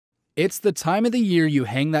It's the time of the year you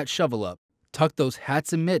hang that shovel up, tuck those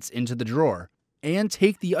hats and mitts into the drawer, and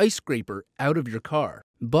take the ice scraper out of your car.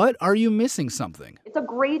 But are you missing something? It's a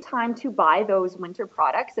great time to buy those winter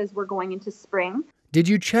products as we're going into spring. Did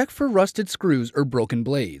you check for rusted screws or broken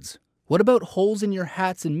blades? What about holes in your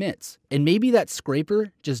hats and mitts? And maybe that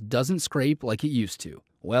scraper just doesn't scrape like it used to.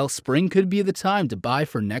 Well, spring could be the time to buy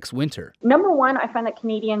for next winter. Number one, I find that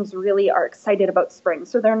Canadians really are excited about spring.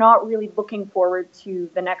 So they're not really looking forward to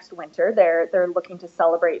the next winter. They're looking to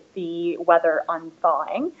celebrate the weather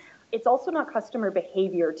unthawing. It's also not customer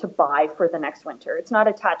behavior to buy for the next winter. It's not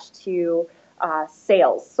attached to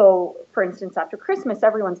sales. So for instance, after Christmas,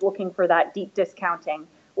 everyone's looking for that deep discounting.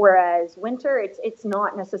 Whereas winter, it's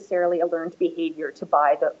not necessarily a learned behavior to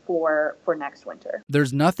buy for next winter.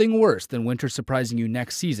 There's nothing worse than winter surprising you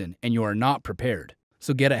next season and you are not prepared.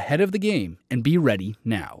 So get ahead of the game and be ready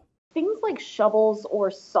now. Things like shovels or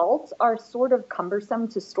salt are sort of cumbersome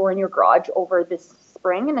to store in your garage over this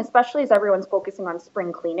spring. And especially as everyone's focusing on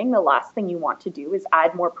spring cleaning, the last thing you want to do is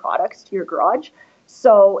add more products to your garage.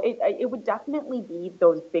 So it would definitely be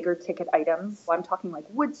those bigger ticket items. I'm talking like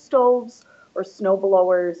wood stoves or snow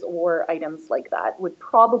blowers or items like that would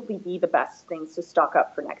probably be the best things to stock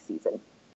up for next season.